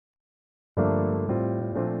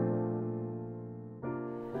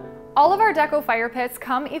All of our Dekko fire pits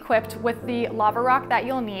come equipped with the lava rock that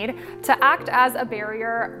you'll need to act as a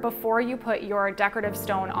barrier before you put your decorative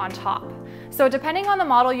stone on top. So depending on the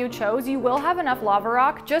model you chose, you will have enough lava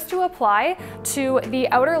rock just to apply to the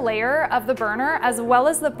outer layer of the burner as well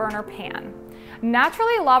as the burner pan.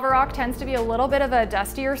 Naturally, lava rock tends to be a little bit of a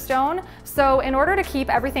dustier stone, so in order to keep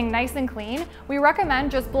everything nice and clean, we recommend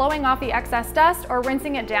just blowing off the excess dust or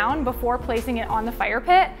rinsing it down before placing it on the fire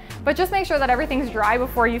pit, but just make sure that everything's dry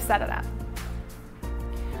before you set it up.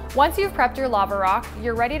 Once you've prepped your lava rock,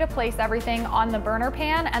 you're ready to place everything on the burner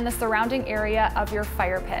pan and the surrounding area of your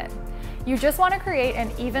fire pit. You just want to create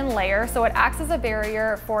an even layer so it acts as a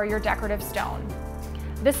barrier for your decorative stone.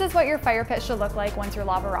 This is what your fire pit should look like once your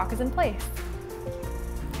lava rock is in place.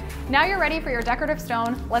 Now you're ready for your decorative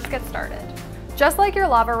stone, let's get started. Just like your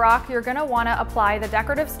lava rock, you're going to want to apply the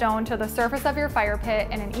decorative stone to the surface of your fire pit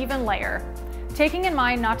in an even layer, taking in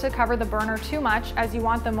mind not to cover the burner too much as you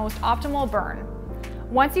want the most optimal burn.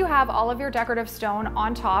 Once you have all of your decorative stone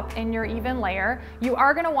on top in your even layer, you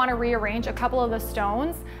are going to want to rearrange a couple of the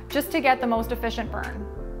stones just to get the most efficient burn.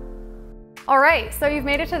 Alright, so you've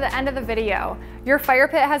made it to the end of the video. Your fire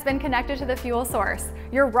pit has been connected to the fuel source.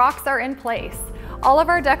 Your rocks are in place. All of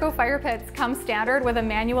our Dekko fire pits come standard with a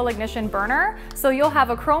manual ignition burner, so you'll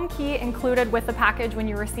have a chrome key included with the package when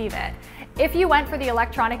you receive it. If you went for the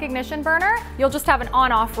electronic ignition burner, you'll just have an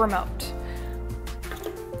on-off remote.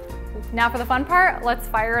 Now for the fun part, let's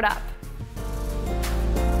fire it up.